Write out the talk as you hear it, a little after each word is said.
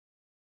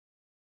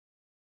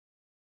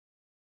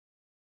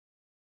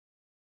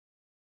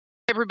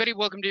Everybody,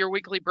 welcome to your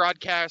weekly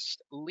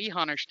broadcast. Lee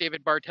Honish,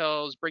 David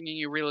Bartels, bringing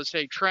you real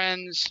estate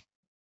trends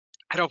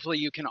and hopefully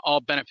you can all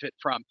benefit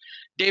from.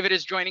 David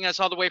is joining us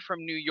all the way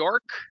from New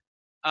York.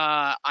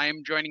 I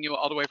am joining you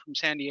all the way from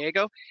San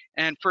Diego.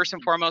 And first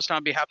and foremost,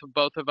 on behalf of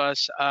both of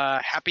us,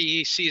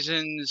 happy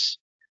seasons,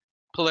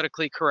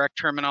 politically correct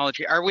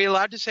terminology. Are we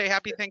allowed to say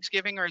happy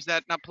Thanksgiving, or is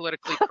that not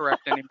politically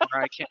correct anymore?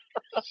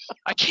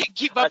 I can't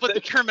keep up with the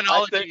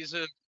terminologies.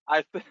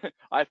 I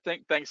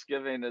think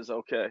Thanksgiving is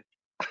okay.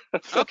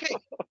 Okay,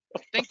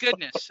 thank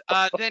goodness.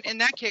 Then in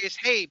that case,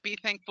 hey, be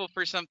thankful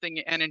for something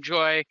and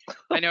enjoy.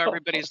 I know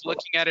everybody's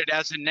looking at it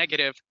as a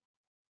negative.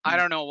 I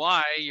don't know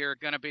why. You're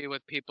going to be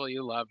with people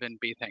you love and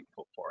be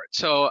thankful for it.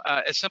 So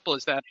as simple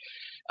as that.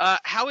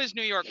 How is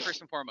New York, first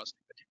and foremost?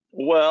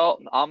 Well,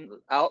 I'm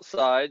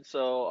outside,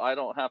 so I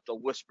don't have to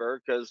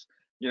whisper because,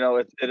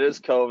 it is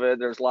COVID.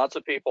 There's lots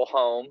of people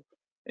home,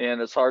 and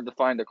it's hard to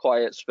find a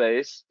quiet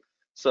space.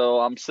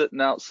 So I'm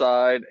sitting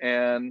outside,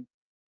 and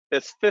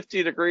it's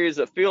 50 degrees.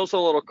 It feels a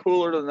little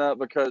cooler than that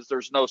because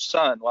there's no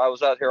sun. Well, I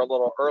was out here a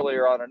little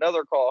earlier on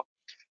another call,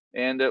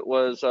 and it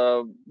was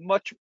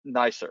much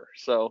nicer.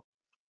 So,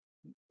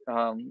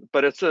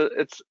 but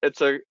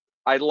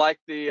I like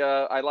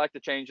the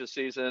change of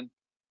season,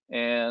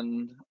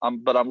 and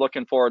I'm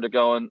looking forward to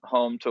going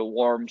home to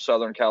warm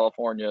Southern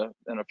California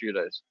in a few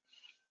days.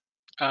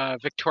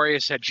 Victoria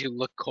said you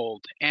look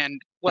cold,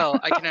 and well,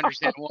 I can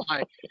understand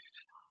why.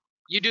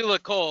 You do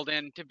look cold,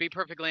 and to be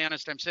perfectly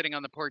honest, I'm sitting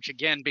on the porch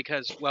again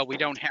because, well, we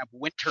don't have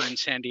winter in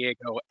San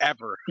Diego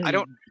ever.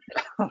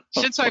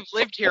 Since I've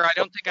lived here, I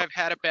don't think I've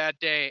had a bad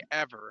day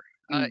ever.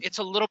 It's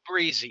a little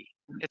breezy.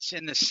 It's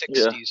in the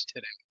 60s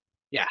today.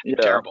 Yeah,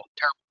 terrible.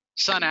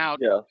 Sun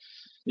out.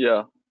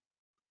 Yeah.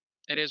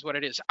 It is what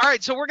it is. All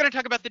right, so we're going to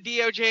talk about the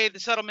DOJ, the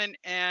settlement,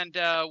 and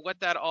what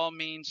that all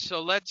means.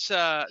 So let's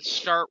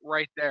start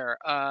right there.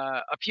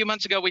 A few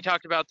months ago, we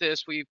talked about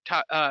this. We've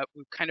kind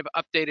of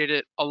updated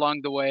it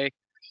along the way.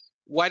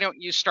 Why don't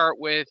you start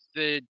with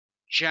the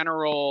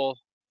general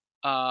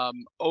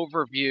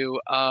overview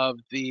of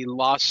the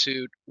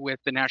lawsuit with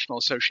the National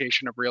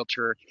Association of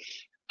Realtors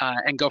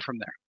and go from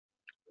there?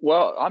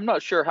 Well, I'm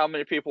not sure how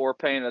many people were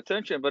paying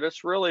attention, but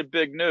it's really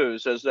big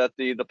news is that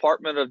the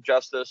Department of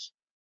Justice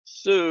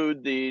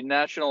sued the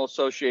National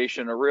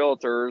Association of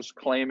Realtors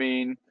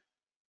claiming,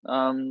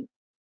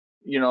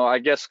 I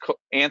guess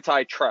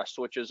antitrust,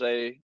 which is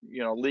a,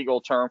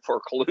 legal term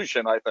for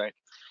collusion, I think.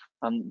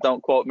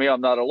 Don't quote me, I'm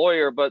not a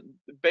lawyer, but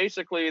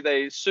basically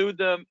they sued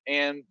them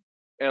and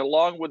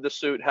along with the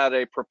suit had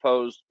a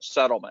proposed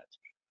settlement.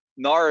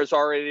 NAR has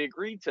already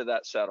agreed to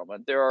that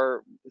settlement.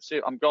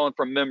 I'm going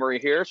from memory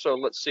here, so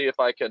let's see if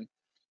I can.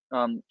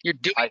 You're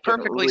doing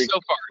perfectly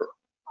so far.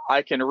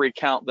 I can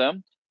recount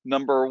them.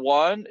 Number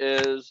one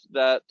is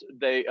that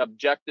they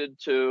objected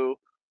to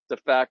the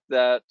fact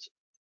that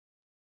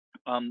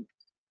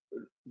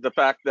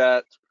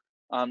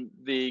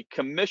the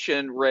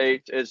commission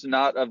rate is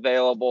not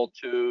available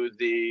to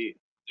the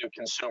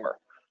consumer.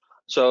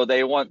 So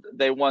they want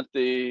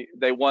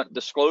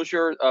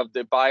disclosure of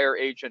the buyer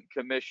agent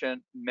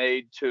commission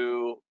made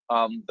to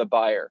the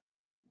buyer.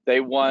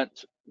 They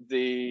want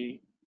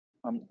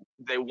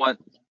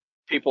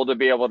people to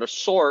be able to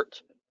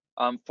sort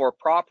for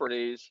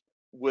properties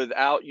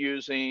without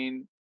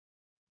using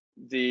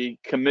the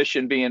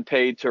commission being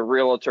paid to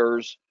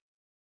realtors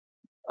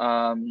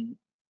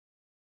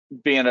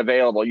being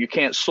available. You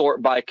can't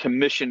sort by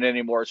commission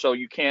anymore, so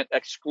you can't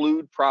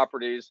exclude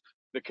properties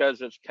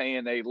because it's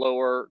paying a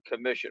lower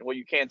commission. Well,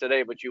 you can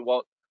today, but you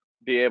won't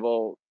be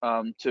able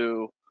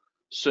to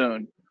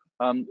soon.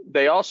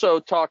 They also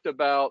talked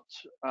about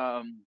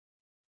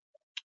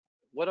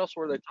what else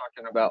were they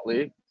talking about,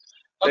 Lee?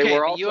 Okay,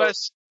 the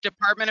U.S.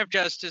 Department of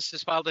Justice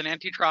has filed an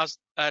antitrust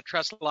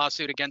trust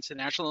lawsuit against the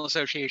National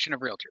Association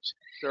of Realtors.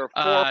 There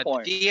are 4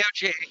 points.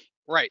 DOJ,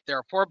 right, there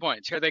are 4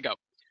 points. Here they go.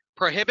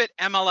 Prohibit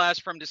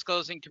MLS from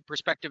disclosing to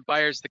prospective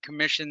buyers the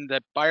commission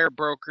that buyer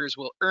brokers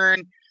will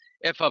earn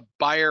if a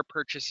buyer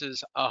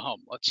purchases a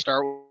home. Let's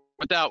start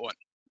with that one.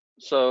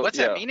 So what's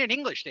that mean in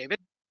English, David?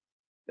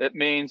 It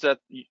means that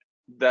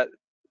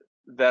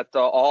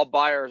all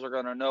buyers are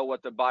going to know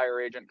what the buyer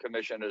agent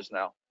commission is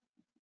now.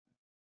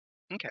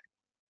 Okay.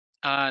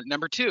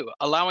 Number 2,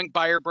 allowing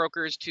buyer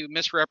brokers to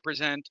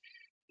misrepresent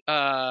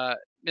to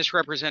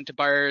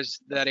buyers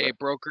that a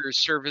broker's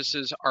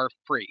services are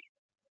free.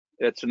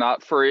 It's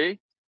not free,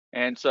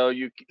 and so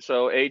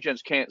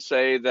agents can't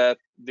say that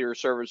their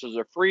services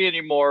are free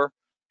anymore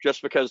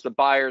just because the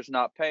buyer's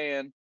not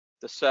paying.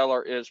 The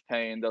seller is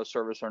paying. Those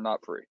services are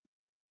not free.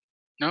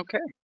 Okay.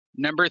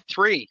 Number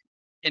 3,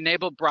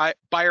 enable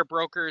buyer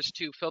brokers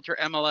to filter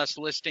MLS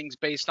listings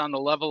based on the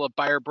level of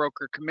buyer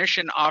broker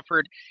commission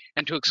offered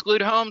and to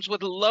exclude homes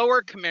with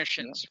lower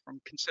commissions from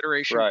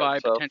consideration by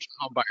potential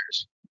home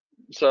buyers.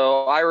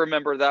 So I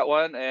remember that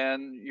one,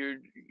 and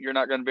you're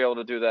not going to be able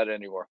to do that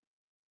anymore.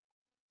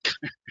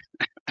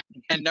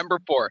 And number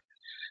 4,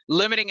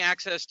 limiting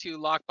access to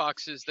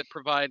lockboxes that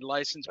provide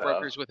licensed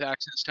brokers with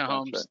access to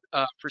homes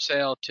for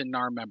sale to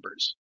NAR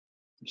members.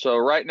 So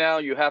right now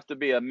you have to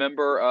be a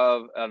member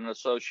of an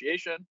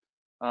association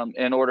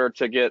in order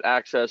to get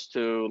access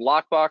to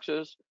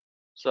lockboxes.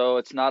 So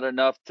it's not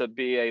enough to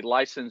be a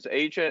licensed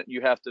agent.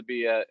 You have to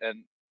be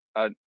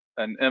an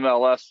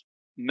MLS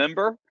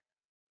member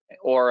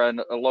or a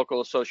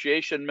local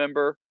association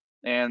member,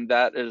 and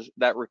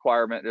that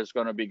requirement is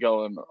going to be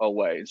going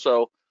away.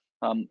 So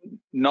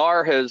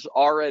NAR has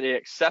already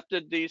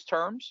accepted these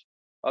terms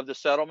of the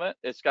settlement.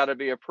 It's got to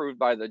be approved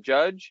by the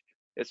judge.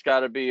 It's got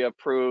to be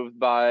approved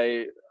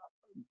by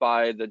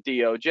the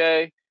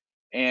DOJ,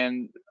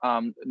 and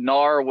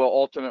NAR will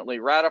ultimately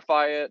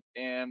ratify it,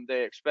 and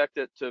they expect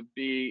it to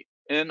be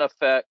in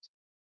effect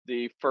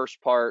the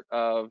first part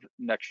of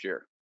next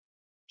year.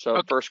 So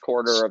Okay. first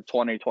quarter of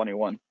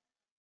 2021.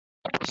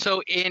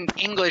 So in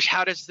English,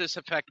 how does this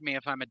affect me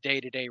if I'm a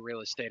day-to-day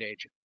real estate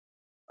agent?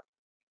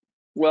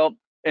 Well,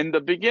 in the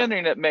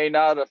beginning, it may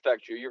not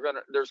affect you.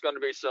 There's gonna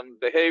be some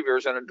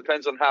behaviors, and it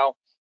depends on how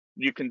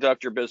you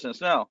conduct your business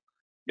now.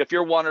 If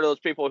you're one of those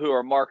people who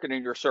are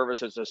marketing your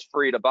services as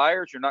free to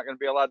buyers, you're not going to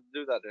be allowed to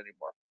do that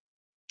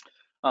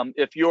anymore.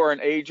 If you're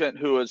an agent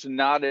who is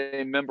not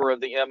a member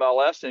of the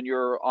MLS and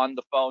you're on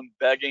the phone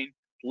begging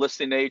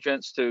listing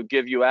agents to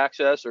give you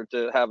access or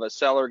to have a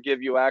seller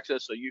give you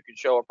access so you can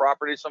show a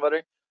property to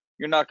somebody,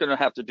 you're not going to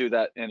have to do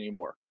that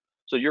anymore.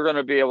 So you're going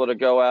to be able to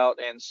go out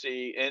and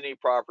see any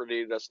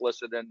property that's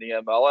listed in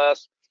the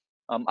MLS.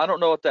 I don't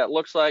know what that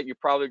looks like. You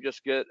probably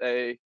just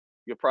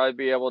you'll probably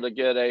be able to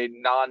get a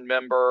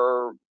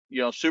non-member,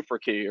 super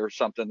key or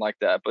something like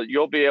that. But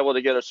you'll be able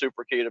to get a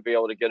super key to be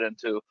able to get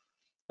into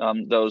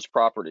those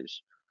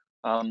properties.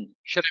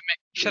 Should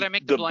I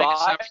make the blind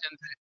assumption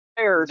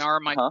that NAR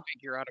might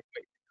figure out a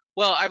way?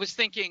 Well, I was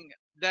thinking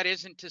that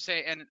isn't to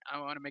say, and I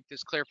want to make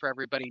this clear for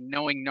everybody,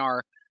 knowing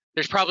NAR,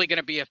 there's probably going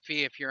to be a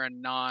fee if you're a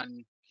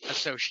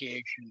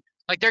non-association.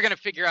 Like they're going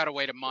to figure out a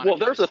way to monetize. Well,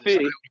 there's a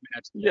fee.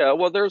 Yeah,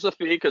 well, there's a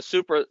fee because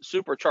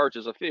Super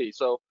charges a fee.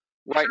 So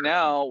right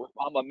now, if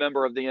I'm a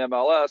member of the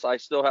MLS, I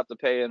still have to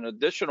pay an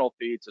additional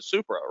fee to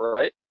Supra,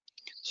 right?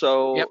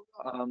 So, yep.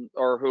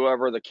 Or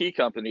whoever the key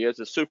company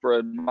is Supra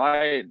in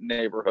my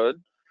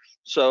neighborhood.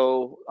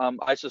 So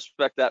I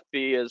suspect that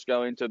fee is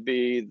going to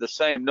be the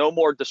same. No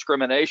more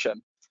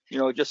discrimination.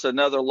 Just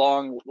another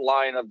long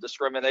line of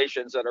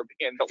discriminations that are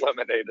being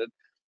eliminated.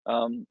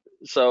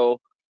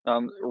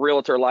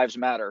 Realtor lives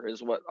matter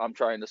is what I'm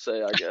trying to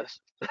say, I guess.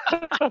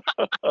 I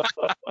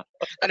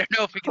don't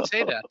know if we can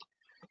say that.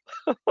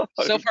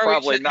 So far,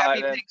 probably we've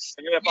said not.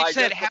 We've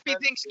said happy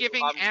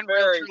Thanksgiving and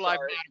Realtor Life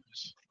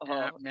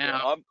Matters.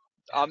 Now,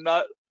 I'm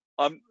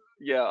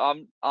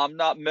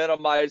not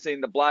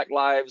minimizing the Black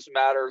Lives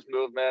Matters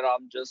movement.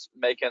 I'm just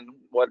making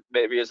what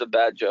maybe is a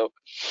bad joke.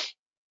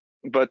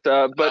 But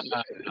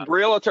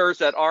realtors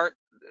that aren't,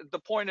 the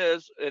point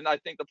is, and I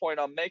think the point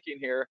I'm making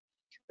here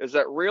is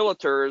that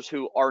realtors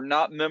who are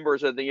not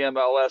members of the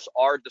MLS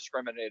are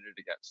discriminated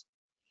against,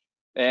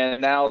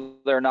 and now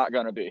they're not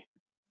going to be.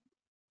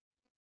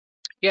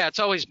 Yeah, it's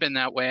always been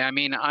that way. I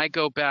mean, I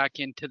go back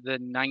into the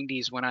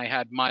 90s when I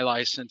had my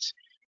license.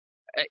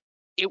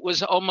 It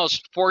was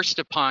almost forced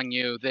upon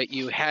you that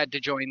you had to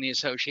join the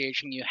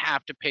association. You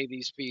have to pay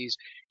these fees.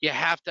 You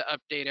have to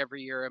update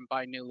every year and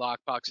buy new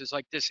lockboxes.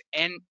 Like this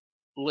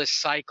endless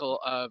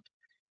cycle of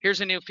here's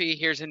a new fee,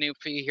 here's a new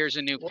fee, here's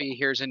a new fee,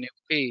 here's a new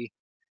fee.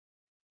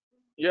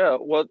 Yeah,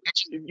 well,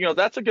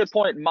 that's a good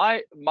point.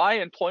 My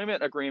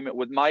employment agreement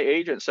with my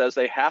agent says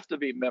they have to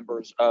be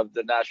members of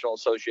the National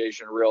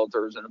Association of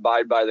Realtors and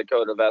abide by the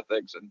code of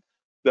ethics and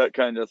that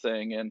kind of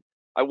thing. And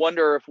I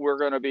wonder if we're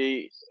going to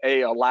be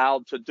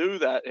allowed to do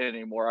that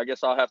anymore. I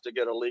guess I'll have to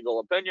get a legal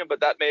opinion, but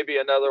that may be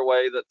another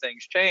way that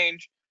things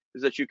change,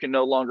 is that you can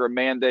no longer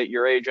mandate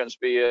your agents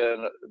be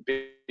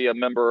a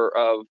member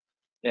of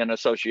an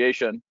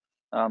association.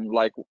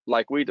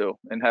 Like we do,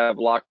 and have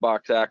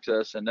lockbox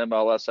access and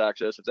MLS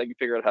access. If they can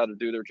figure out how to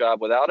do their job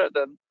without it,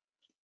 then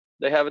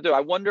they have it do.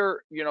 I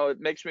wonder, it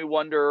makes me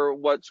wonder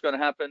what's going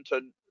to happen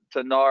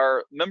to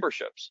NAR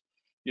memberships.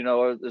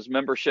 Is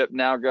membership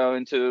now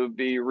going to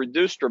be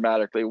reduced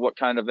dramatically? What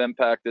kind of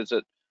impact is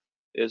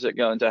it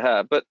going to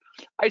have? But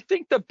I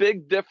think the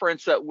big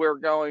difference that we're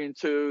going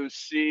to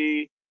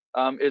see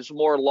is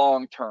more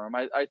long term.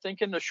 I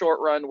think in the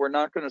short run, we're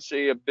not going to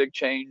see a big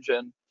change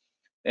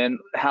in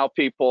how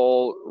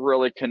people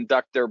really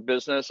conduct their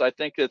business. I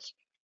think it's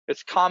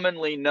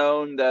commonly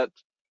known that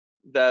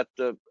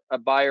a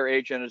buyer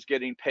agent is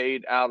getting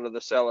paid out of the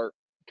seller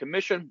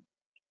commission,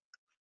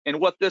 and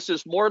what this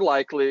is more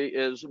likely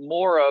is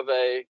more of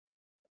a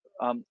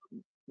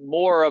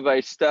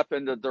step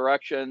in the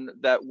direction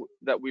that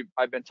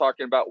I've been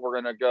talking about. We're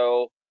going to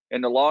go in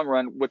the long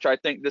run, which I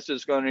think this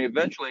is going to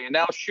eventually, and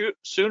now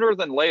sooner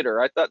than later.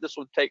 I thought this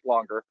would take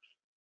longer,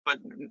 but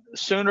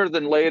sooner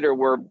than later,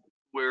 we're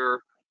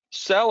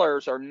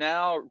sellers are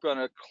now going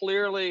to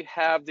clearly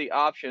have the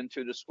option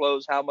to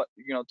disclose how much,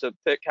 to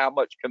pick how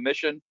much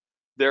commission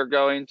they're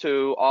going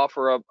to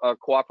offer a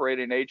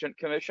cooperating agent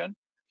commission.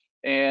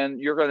 And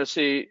you're going to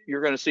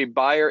see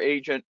buyer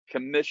agent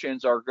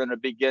commissions are going to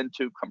begin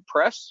to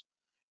compress,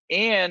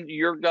 and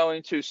you're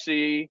going to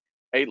see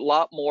a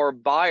lot more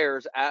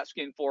buyers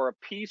asking for a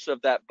piece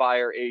of that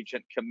buyer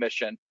agent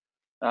commission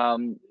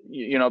in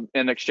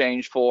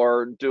exchange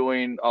for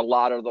doing a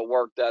lot of the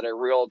work that a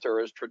realtor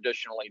has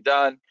traditionally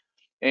done.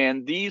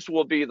 And these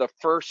will be the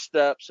first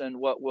steps in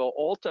what will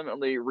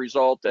ultimately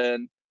result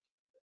in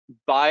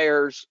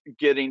buyers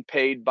getting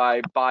paid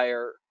by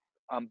buyer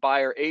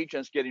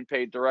agents getting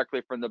paid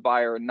directly from the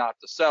buyer and not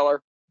the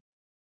seller.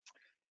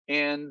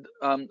 And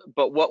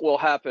but what will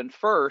happen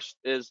first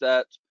is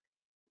that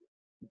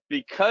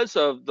because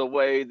of the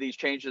way these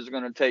changes are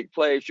going to take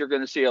place, you're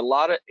going to see a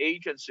lot of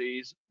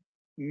agencies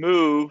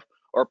move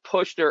or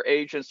push their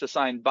agents to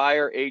sign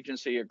buyer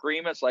agency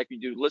agreements like you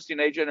do listing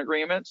agent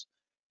agreements.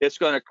 It's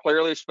going to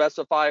clearly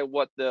specify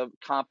what the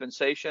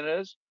compensation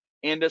is,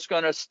 and it's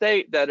going to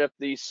state that if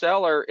the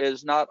seller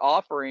is not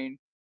offering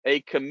a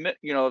commit,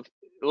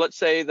 let's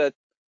say that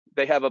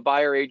they have a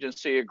buyer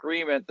agency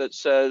agreement that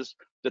says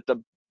that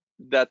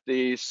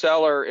the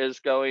seller is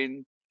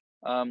going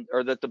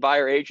or that the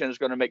buyer agent is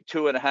going to make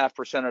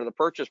 2.5% of the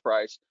purchase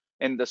price,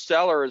 and the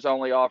seller is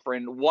only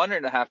offering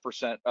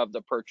 1.5% of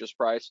the purchase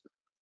price,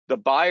 the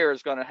buyer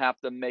is going to have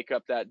to make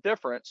up that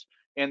difference,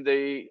 and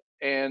the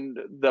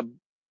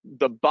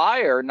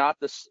buyer, not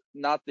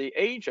the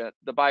agent,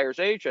 the buyer's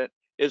agent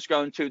is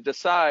going to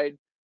decide,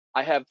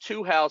 I have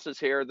two houses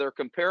here, they're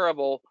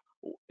comparable.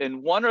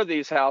 In one of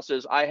these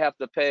houses, I have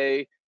to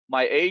pay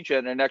my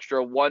agent an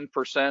extra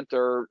 1%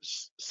 or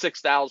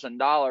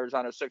 $6,000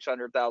 on a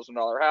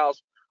 $600,000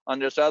 house. On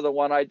this other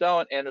one, I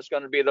don't, and it's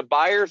going to be the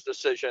buyer's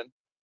decision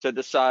to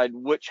decide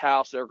which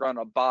house they're going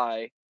to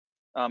buy,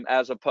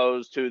 as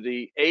opposed to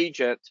the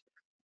agent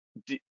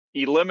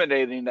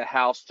eliminating the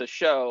house to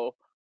show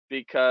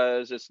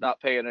because it's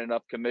not paying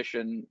enough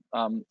commission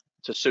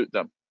to suit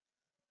them.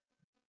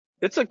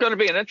 It's going to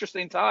be an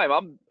interesting time.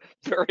 I'm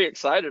very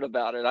excited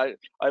about it.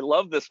 I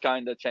love this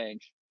kind of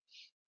change.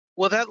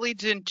 Well, that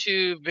leads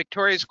into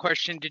Victoria's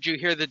question. Did you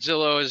hear that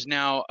Zillow is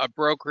now a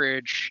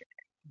brokerage?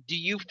 Do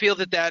you feel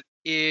that that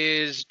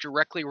is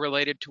directly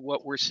related to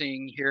what we're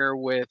seeing here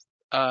with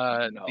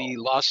the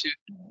lawsuit?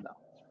 No.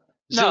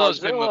 Zillow's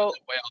been moving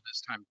away all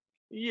this time.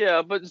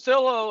 Yeah, but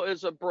Zillow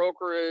is a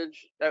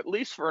brokerage, at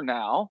least for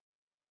now.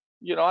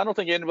 I don't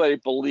think anybody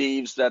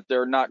believes that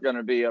they're not going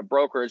to be a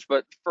brokerage,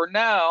 but for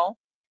now,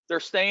 they're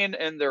staying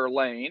in their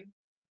lane,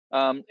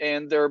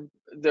 and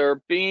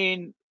they're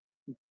being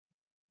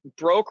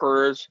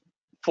brokers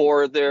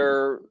for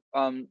their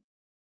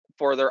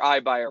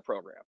iBuyer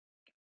program.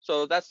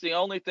 So that's the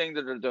only thing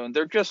that they're doing.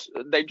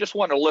 They just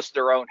want to list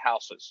their own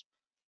houses,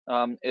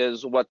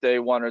 is what they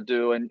want to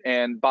do,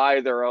 and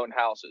buy their own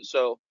houses.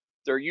 So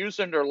they're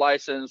using their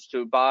license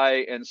to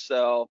buy and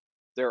sell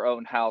their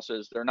own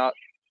houses. They're not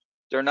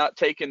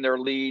taking their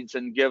leads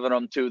and giving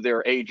them to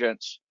their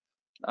agents,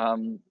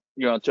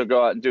 to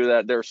go out and do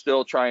that. They're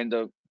still trying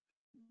to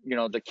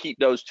keep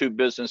those two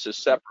businesses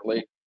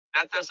separately.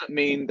 That doesn't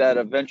mean that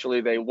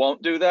eventually they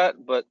won't do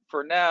that, but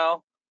for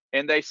now,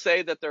 and they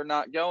say that they're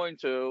not going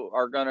to,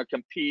 are going to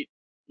compete,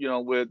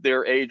 with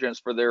their agents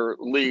for their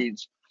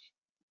leads.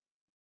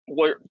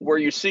 Where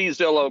you see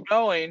Zillow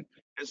going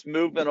is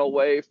moving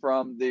away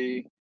from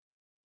the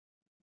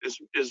pay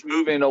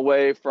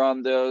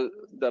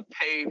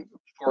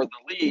for the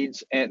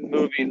leads and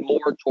moving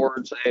more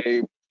towards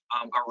a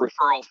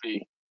referral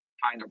fee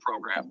kind of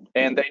program.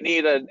 And they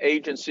need an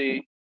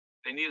agency,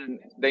 they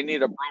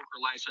need a broker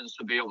license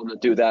to be able to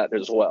do that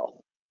as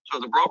well. So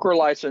the broker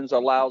license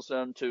allows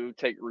them to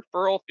take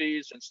referral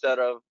fees instead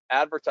of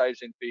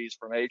advertising fees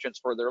from agents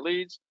for their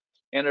leads.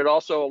 And it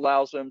also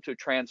allows them to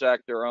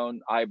transact their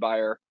own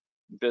iBuyer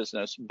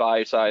business,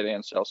 buy side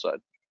and sell side.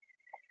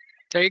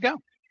 There you go.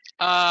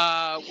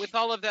 With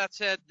all of that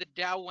said, the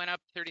Dow went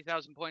up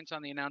 30,000 points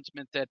on the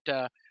announcement that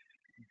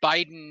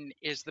Biden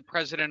is the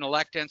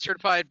president-elect and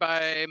certified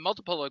by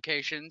multiple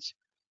locations.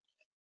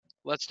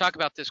 Let's talk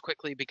about this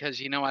quickly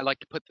because, I like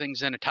to put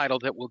things in a title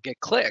that will get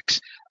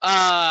clicks.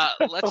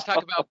 Let's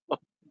talk about,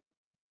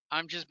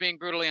 I'm just being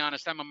brutally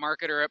honest. I'm a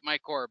marketer at my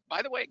core.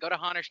 By the way, go to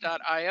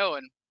honish.io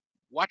and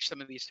watch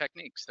some of these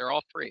techniques. They're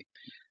all free.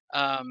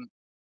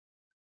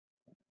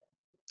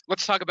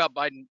 Let's talk about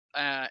Biden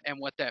and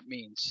what that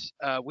means.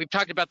 We've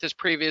talked about this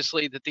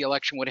previously, that the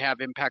election would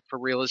have impact for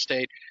real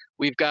estate.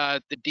 We've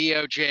got the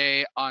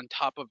DOJ on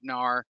top of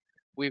NAR.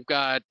 We've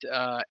got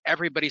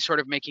everybody sort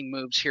of making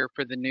moves here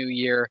for the new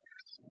year.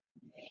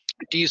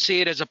 Do you see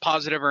it as a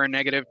positive or a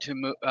negative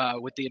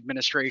with the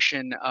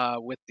administration,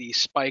 with the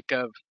spike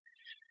of,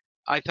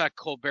 I thought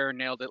Colbert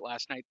nailed it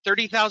last night,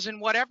 30,000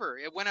 whatever.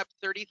 It went up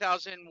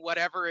 30,000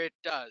 whatever it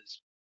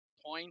does,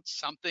 point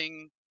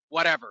something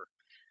whatever.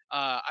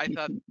 I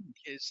thought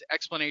his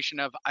explanation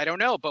of, I don't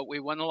know, but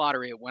we won the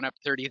lottery. It went up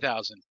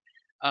 30,000.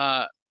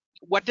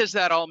 What does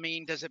that all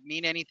mean? Does it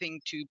mean anything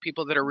to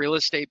people that are real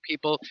estate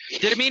people?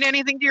 Did it mean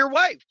anything to your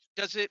wife?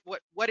 Does it? What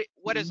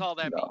does all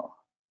that mean?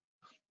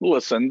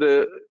 Listen,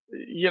 the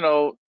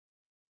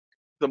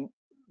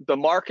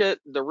market,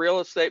 the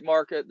real estate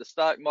market, the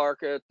stock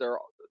market,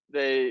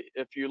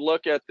 if you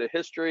look at the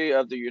history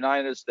of the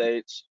United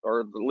States,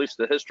 or at least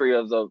the history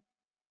of the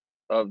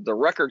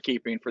record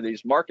keeping for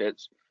these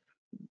markets,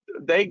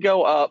 they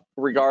go up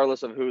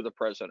regardless of who the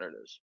president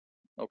is.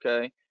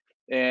 Okay.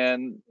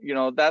 And,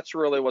 that's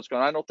really what's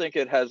going on. I don't think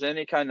it has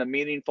any kind of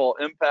meaningful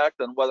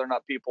impact on whether or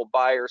not people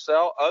buy or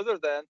sell, other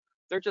than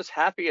they're just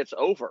happy it's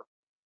over,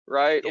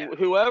 right? Yeah.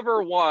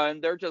 Whoever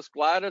won, they're just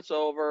glad it's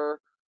over.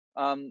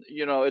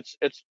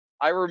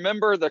 I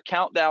remember the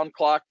countdown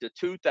clock to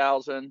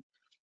 2000,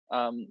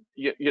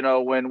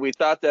 when we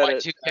thought that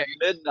at Y2K.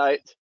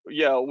 midnight,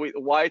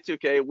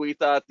 Y2K, we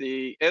thought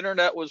the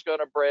internet was going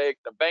to break,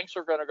 the banks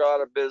were going to go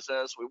out of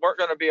business, we weren't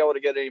going to be able to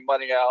get any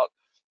money out.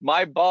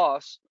 My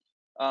boss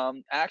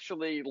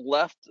actually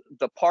left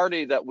the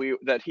party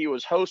that he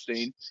was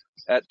hosting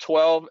at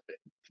 12:01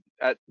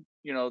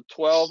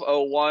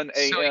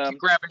 So he could a.m.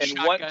 grab a and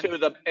shotgun.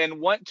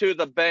 went to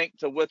the bank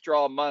to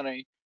withdraw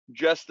money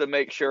just to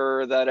make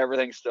sure that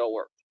everything still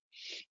worked.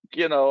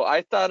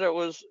 I thought it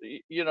was,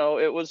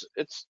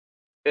 it's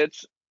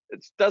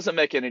it doesn't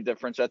make any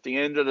difference at the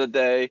end of the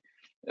day.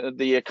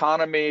 The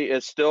economy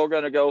is still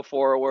going to go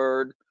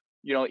forward.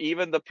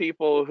 Even the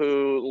people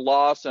who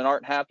lost and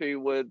aren't happy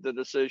with the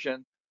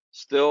decision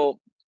still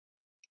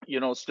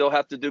still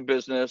have to do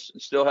business,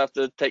 still have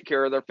to take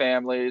care of their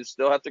families,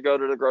 still have to go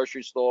to the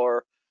grocery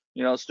store,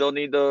 still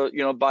need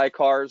to, buy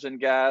cars and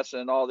gas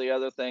and all the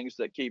other things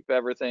that keep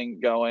everything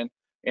going.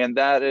 And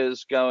that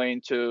is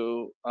going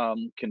to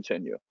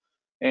continue.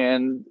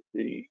 And,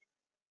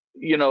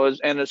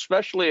 and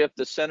especially if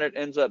the Senate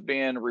ends up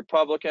being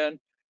Republican,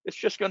 it's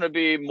just going to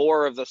be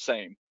more of the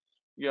same.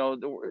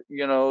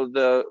 Biden's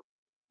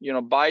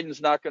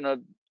not going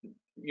to,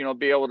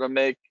 be able to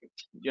make,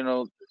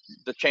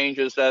 the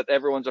changes that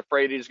everyone's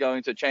afraid he's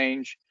going to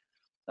change,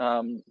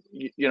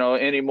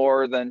 any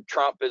more than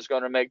Trump is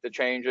going to make the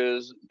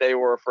changes they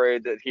were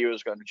afraid that he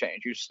was going to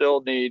change. You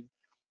still need,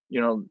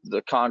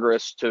 the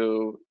Congress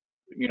to,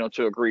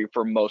 to agree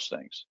for most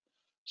things.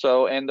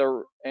 So, and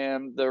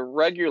the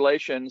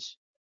regulations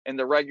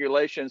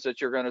that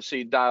you're going to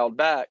see dialed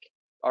back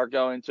are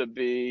going to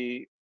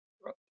be,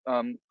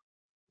 aren't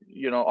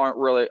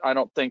really, I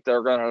don't think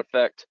they're going to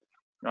affect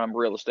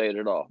real estate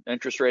at all.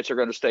 Interest rates are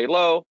going to stay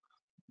low,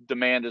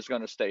 demand is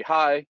going to stay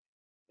high,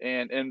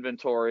 and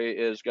inventory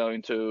is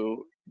going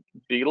to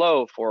be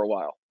low for a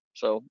while.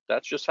 So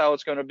that's just how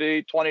it's going to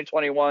be.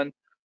 2021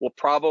 will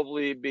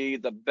probably be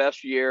the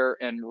best year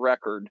in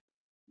record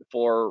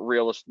for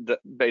real estate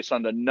based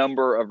on the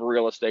number of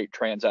real estate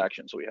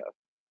transactions we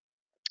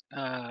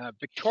have.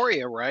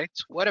 Victoria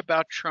writes, "What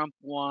about Trump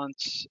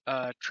wants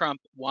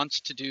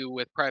to do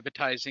with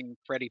privatizing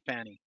Freddie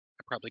Fannie?"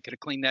 I probably could have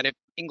cleaned that up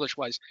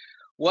English-wise.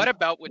 What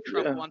about what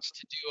Trump wants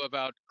to do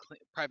about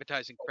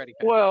privatizing Freddie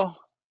Fannie? Well,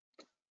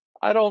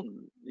 I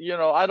don't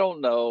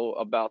know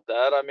about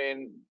that. I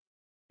mean,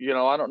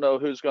 I don't know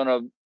who's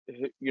gonna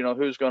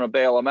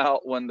bail them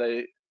out when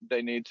they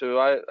need to.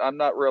 I'm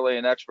not really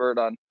an expert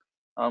on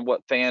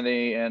what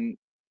Fannie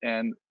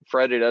and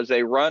Freddie does.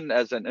 They run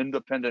as an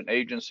independent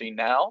agency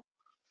now.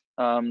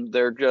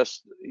 They're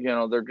just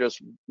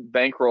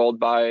bankrolled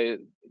by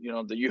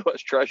the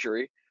U.S.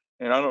 Treasury,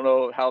 and I don't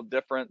know how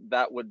different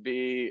that would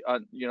be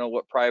on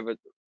what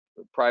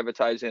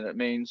privatizing it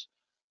means.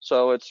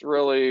 So it's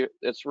really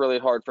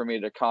hard for me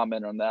to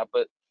comment on that,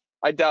 but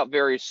I doubt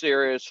very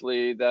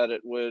seriously that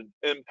it would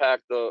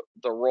impact the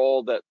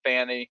role that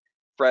Fannie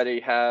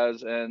Freddie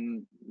has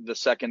in the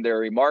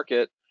secondary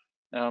market.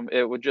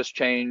 It would just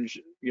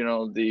change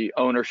the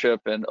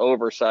ownership and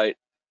oversight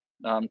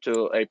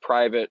to a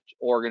private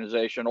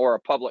organization or a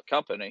public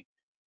company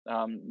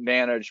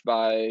managed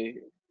by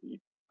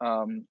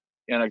an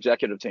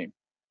executive team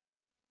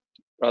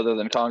rather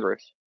than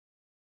Congress.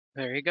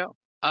 There you go.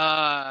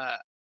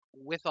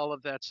 With all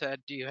of that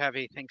said, do you have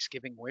a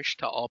Thanksgiving wish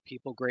to all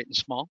people, great and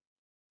small?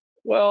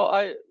 Well,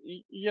 I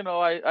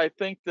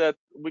think that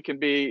we can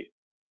be,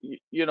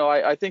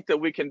 I think that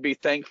we can be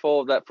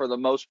thankful that for the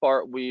most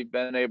part we've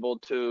been able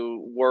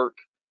to work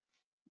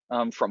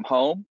from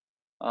home.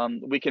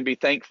 We can be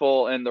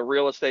thankful in the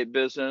real estate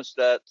business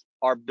that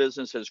our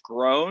business has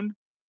grown,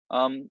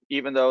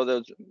 even though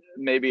there's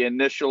maybe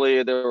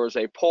initially there was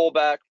a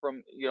pullback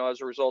from,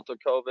 as a result of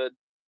COVID.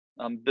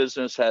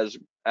 Business has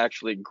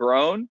actually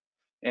grown,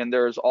 and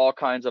there's all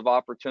kinds of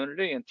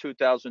opportunity. And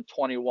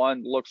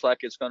 2021 looks like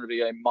it's going to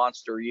be a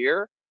monster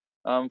year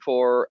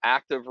for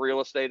active real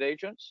estate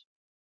agents.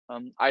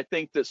 I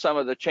think that some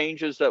of the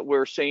changes that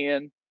we're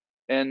seeing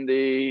in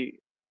the,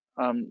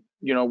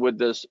 with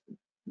this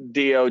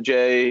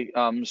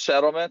DOJ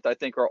settlement, I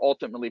think are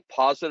ultimately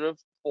positive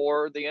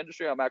for the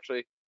industry. I'm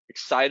actually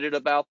excited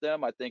about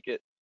them. I think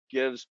it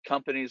gives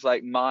companies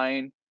like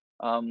mine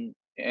an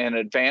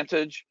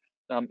advantage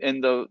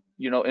in the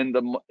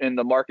in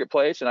the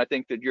marketplace, and I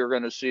think that you're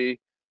going to see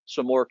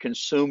some more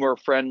consumer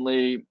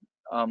friendly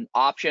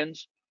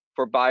options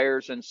for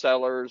buyers and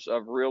sellers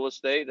of real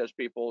estate as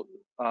people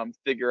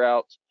figure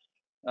out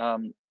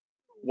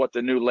what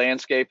the new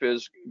landscape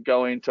is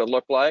going to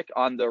look like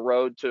on the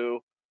road to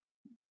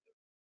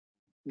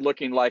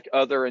looking like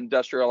other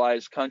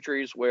industrialized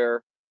countries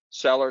where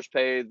sellers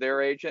pay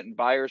their agent and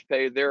buyers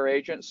pay their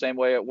agent, same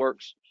way it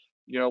works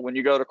when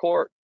you go to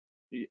court,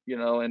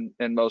 in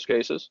most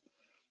cases.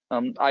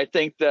 I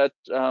think that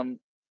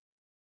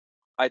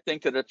I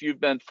think that if you've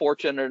been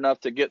fortunate enough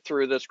to get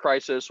through this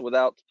crisis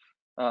without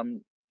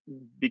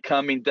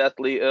becoming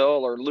deathly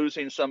ill or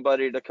losing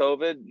somebody to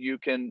COVID, you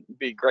can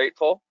be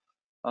grateful.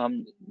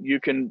 You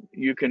can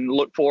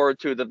look forward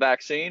to the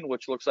vaccine,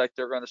 which looks like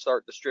they're going to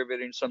start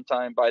distributing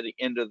sometime by the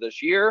end of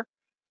this year,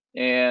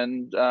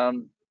 and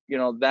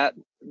that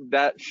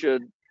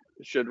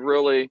should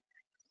really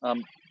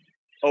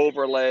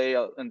overlay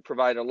and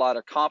provide a lot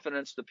of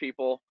confidence to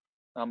people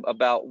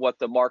about what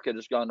the market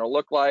is going to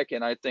look like.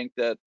 And I think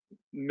that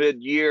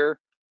mid-year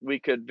we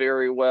could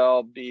very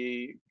well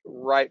be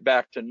right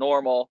back to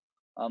normal,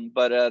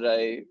 but at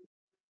a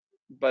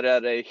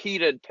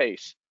heated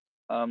pace.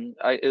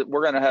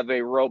 We're going to have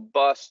a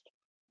robust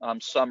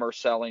summer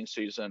selling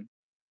season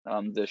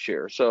this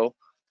year. So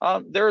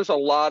there's a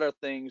lot of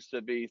things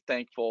to be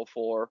thankful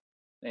for.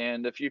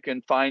 And if you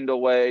can find a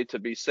way to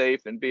be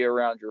safe and be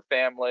around your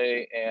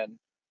family, and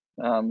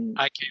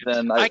I can't.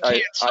 then I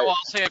can't. So I'll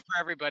say it for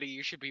everybody.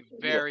 You should be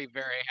very,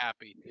 very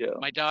happy. Yeah.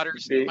 My daughter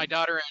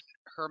and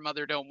her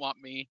mother don't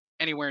want me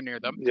anywhere near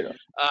them. Yeah.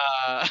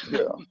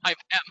 Yeah.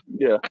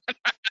 Yeah.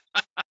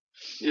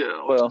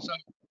 Yeah. Well, so,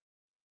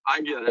 I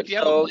get it. If you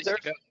have a place to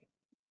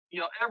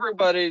go.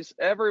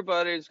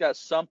 Everybody's got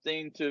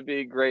something to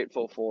be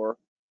grateful for.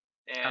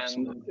 And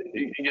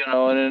Absolutely.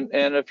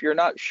 And if you're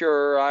not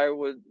sure, I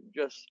would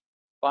just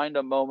find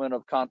a moment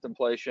of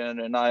contemplation,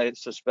 and I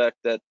suspect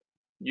that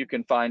you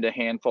can find a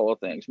handful of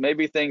things.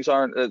 Maybe things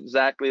aren't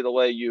exactly the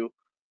way you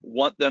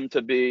want them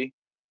to be,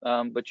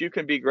 but you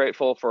can be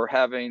grateful for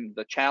having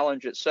the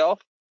challenge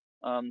itself,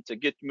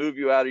 to move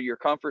you out of your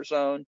comfort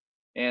zone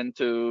and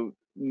to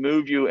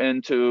move you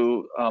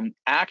into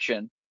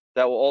action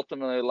that will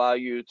ultimately allow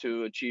you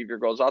to achieve your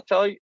goals. I'll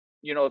tell you,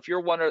 if you're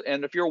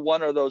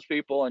one of those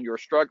people and you're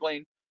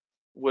struggling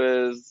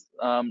with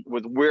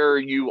where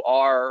you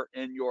are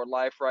in your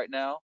life right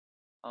now,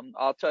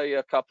 I'll tell you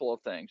a couple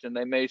of things, and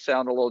they may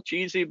sound a little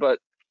cheesy, but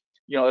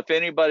if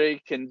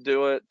anybody can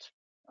do it,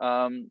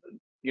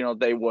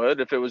 they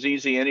would. If it was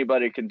easy,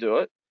 anybody can do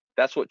it.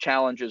 That's what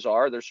challenges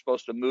are. They're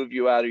supposed to move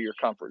you out of your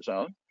comfort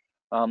zone.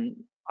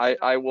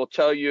 I will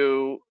tell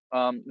you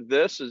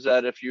this is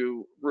that if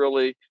you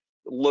really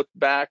look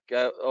back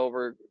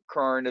over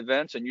current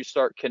events and you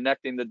start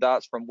connecting the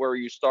dots from where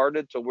you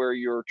started to where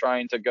you're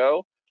trying to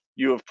go,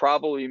 you have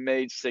probably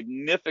made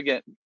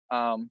significant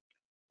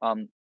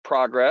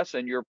progress,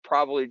 and you're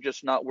probably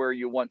just not where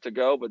you want to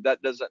go, but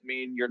that doesn't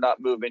mean you're not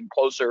moving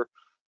closer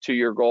to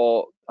your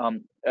goal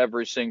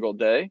every single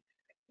day.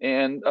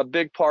 And a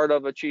big part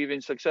of achieving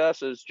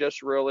success is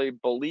just really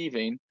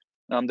believing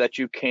that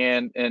you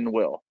can and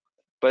will.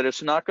 But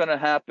it's not going to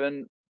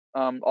happen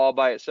all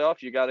by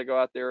itself. You got to go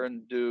out there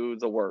and do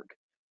the work.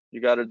 You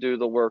got to do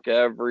the work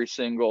every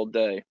single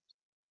day.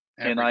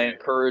 I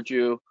encourage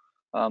you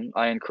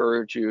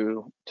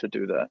to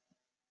do that.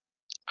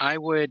 I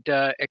would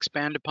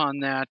expand upon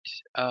that.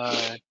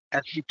 As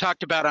we've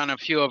talked about on a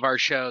few of our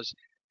shows,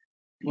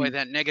 boy,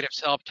 that negative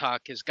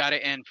self-talk has got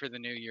to end for the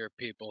new year,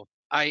 people.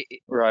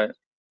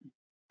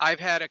 I've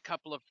had a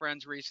couple of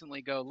friends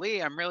recently go,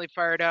 Lee, I'm really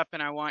fired up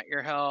and I want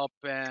your help.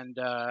 And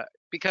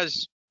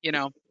because,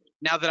 now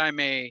that I'm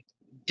a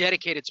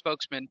dedicated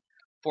spokesman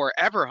for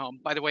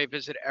Everhome, by the way,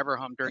 visit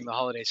Everhome during the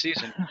holiday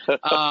season.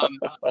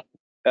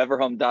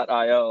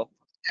 Everhome.io.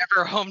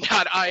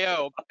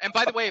 Everhome.io. And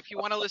by the way, if you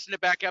want to listen to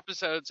back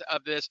episodes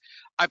of this,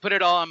 I put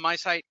it all on my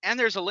site, and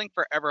there's a link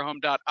for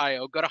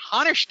Everhome.io. Go to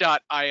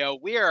Honish.io.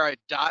 We are a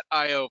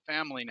 .io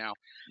family now.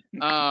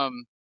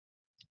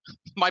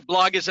 My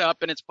blog is up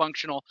and it's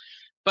functional.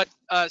 But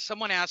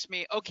someone asked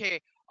me,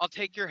 okay, I'll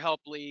take your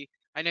help, Lee.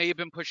 I know you've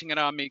been pushing it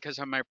on me because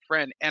I'm my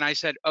friend. And I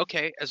said,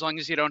 okay, as long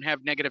as you don't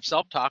have negative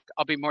self-talk,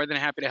 I'll be more than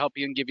happy to help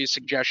you and give you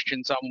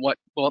suggestions on what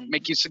will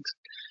make you succeed.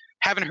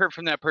 Haven't heard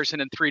from that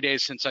person in 3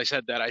 days since I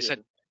said that. I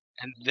said,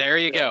 and there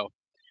you go.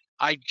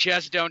 I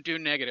just don't do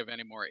negative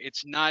anymore.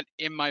 It's not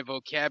in my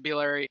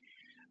vocabulary.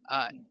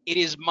 It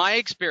is my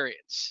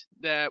experience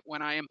that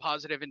when I am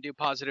positive and do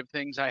positive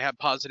things, I have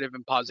positive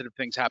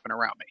things happen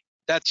around me.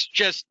 That's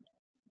just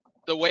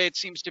the way it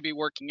seems to be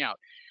working out.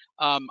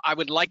 I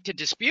would like to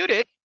dispute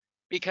it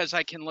because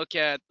I can look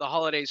at the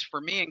holidays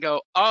for me and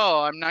go,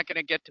 oh, I'm not going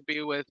to get to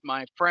be with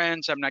my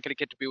friends. I'm not going to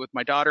get to be with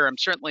my daughter.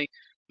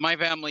 My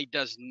family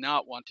does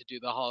not want to do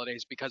the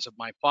holidays because of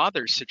my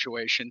father's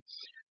situation.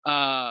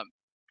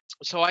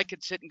 So I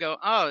could sit and go,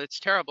 oh, it's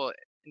terrible.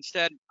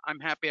 Instead,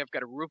 I'm happy I've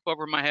got a roof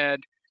over my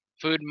head,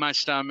 food in my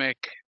stomach,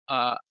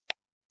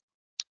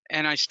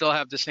 and I still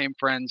have the same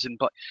friends.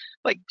 And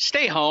like,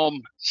 stay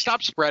home.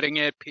 Stop spreading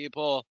it,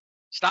 people.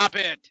 Stop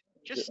it.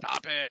 Just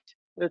stop it.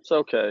 It's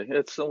okay.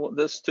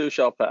 This too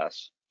shall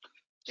pass.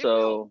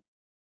 So,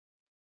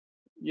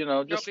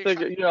 just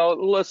figure.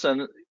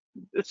 Listen.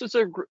 This is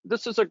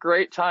a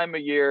great time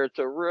of year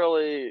to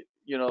really,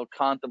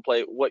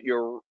 contemplate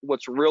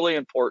what's really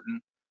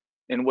important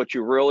and what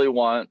you really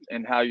want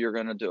and how you're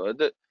going to do it.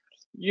 That,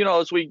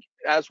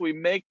 as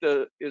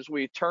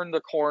we turn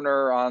the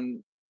corner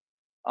on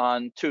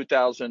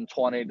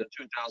 2020 to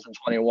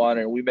 2021,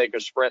 and we make a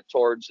sprint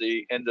towards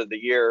the end of the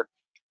year,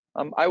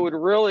 I would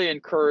really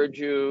encourage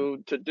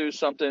you to do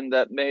something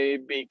that may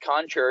be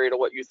contrary to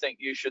what you think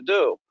you should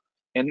do,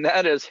 and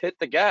that is hit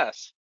the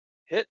gas.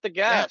 Hit the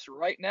Yeah. gas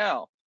right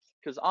now,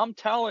 because I'm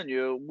telling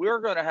you, we're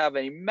going to have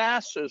a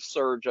massive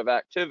surge of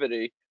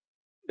activity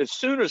as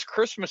soon as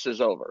Christmas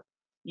is over.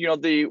 You know,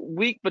 the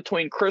week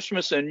between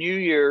Christmas and New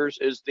Year's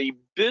is the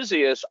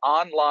busiest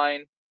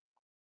online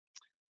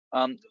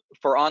um,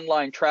 for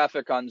online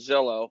traffic on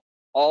Zillow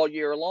all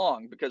year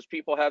long because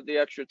people have the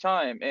extra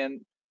time.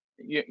 And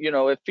you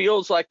know, it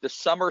feels like the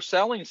summer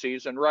selling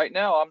season right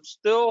now. I'm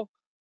still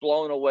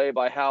blown away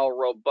by how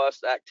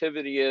robust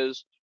activity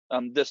is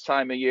this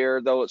time of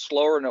year, though it's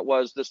slower than it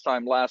was this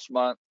time last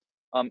month.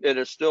 It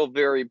is still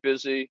very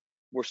busy.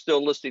 We're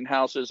still listing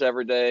houses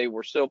every day.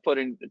 We're still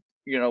putting,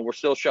 you know, we're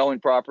still showing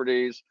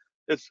properties.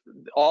 It's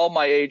all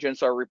my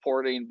agents are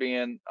reporting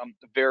being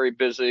very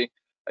busy.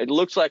 It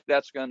looks like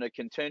that's going to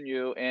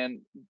continue, and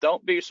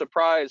don't be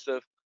surprised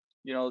if,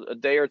 you know, a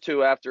day or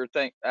two after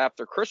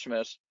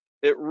Christmas,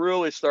 it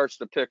really starts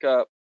to pick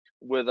up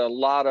with a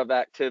lot of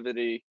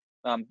activity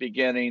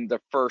beginning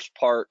the first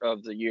part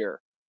of the year.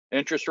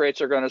 Interest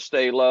rates are going to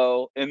stay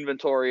low.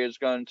 Inventory is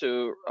going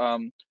to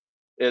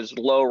is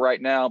low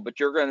right now, but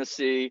you're going to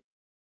see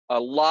a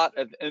lot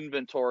of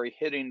inventory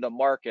hitting the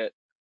market,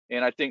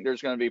 and I think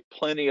there's going to be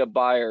plenty of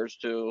buyers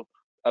to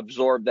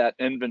absorb that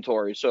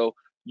inventory. So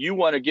you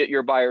want to get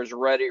your buyers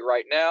ready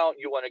right now.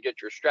 You want to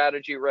get your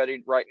strategy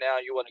ready right now.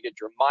 You want to get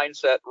your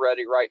mindset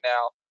ready right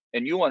now,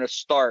 and you want to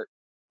start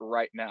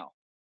right now.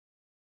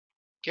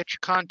 Get your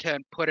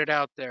content, put it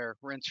out there,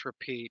 rinse,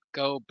 repeat.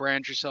 Go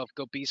brand yourself,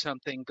 go be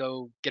something,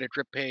 go get a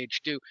drip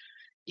page.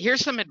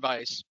 Here's some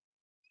advice.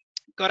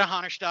 Go to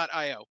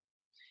Honish.io,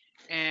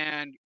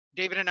 and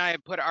David and I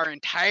have put our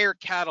entire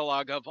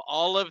catalog of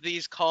all of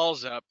these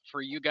calls up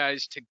for you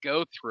guys to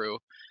go through.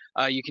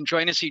 You can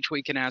join us each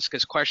week and ask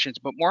us questions,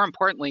 but more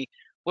importantly,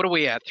 what are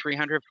we at?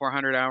 300,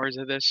 400 hours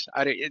of this?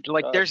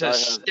 There's a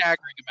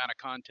staggering amount of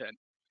content.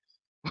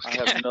 I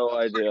have no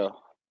idea.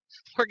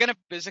 We're going to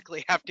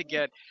physically have to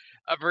get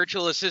a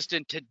virtual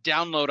assistant to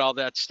download all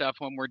that stuff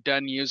when we're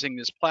done using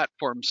this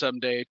platform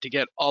someday to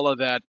get all of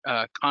that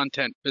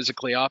content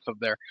physically off of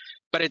there.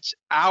 But it's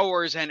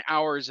hours and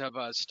hours of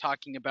us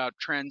talking about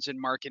trends in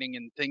marketing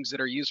and things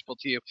that are useful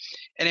to you.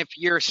 And if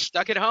you're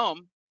stuck at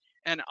home,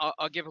 and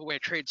I'll give away a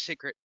trade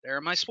secret, there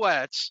are my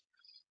sweats,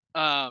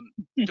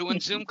 doing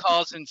Zoom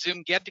calls and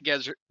Zoom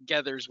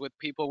get-togethers with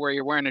people where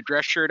you're wearing a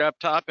dress shirt up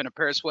top and a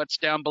pair of sweats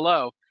down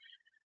below.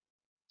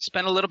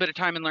 Spend a little bit of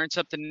time and learn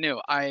something new.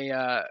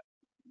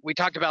 We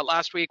talked about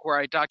last week where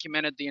I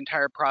documented the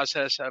entire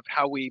process of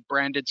how we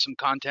branded some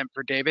content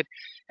for David,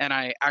 and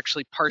I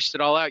actually parsed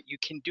it all out. You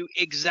can do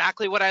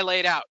exactly what I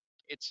laid out.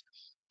 It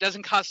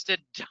doesn't cost a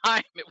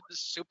dime. It was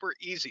super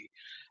easy.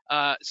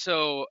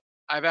 So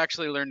I've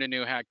actually learned a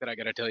new hack that I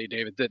got to tell you,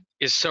 David, that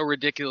is so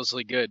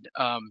ridiculously good.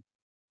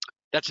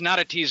 That's not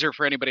a teaser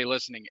for anybody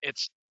listening.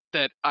 It's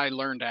that I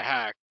learned a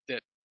hack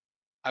that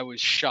I was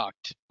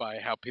shocked by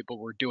how people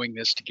were doing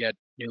this to get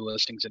new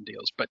listings and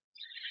deals. But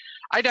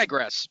I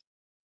digress.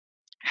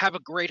 Have a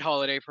great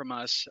holiday from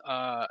us.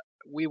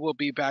 We will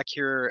be back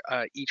here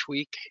each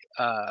week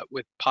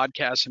with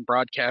podcasts and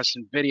broadcasts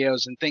and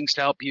videos and things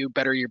to help you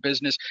better your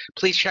business.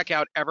 Please check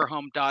out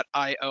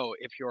everhome.io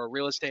if you're a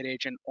real estate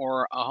agent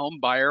or a home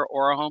buyer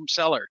or a home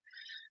seller.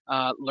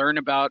 Learn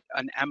about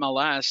an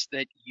MLS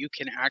that you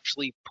can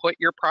actually put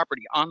your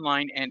property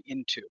online and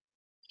into.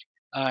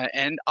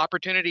 And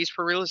opportunities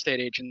for real estate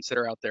agents that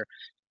are out there.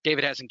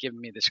 David hasn't given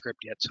me the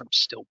script yet, so I'm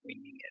still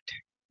winging it.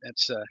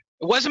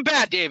 It wasn't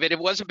bad, David. It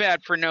wasn't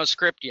bad for no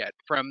script yet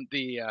from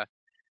the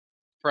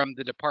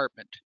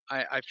department.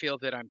 I feel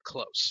that I'm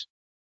close.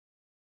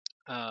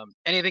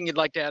 Anything you'd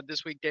like to add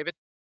this week, David?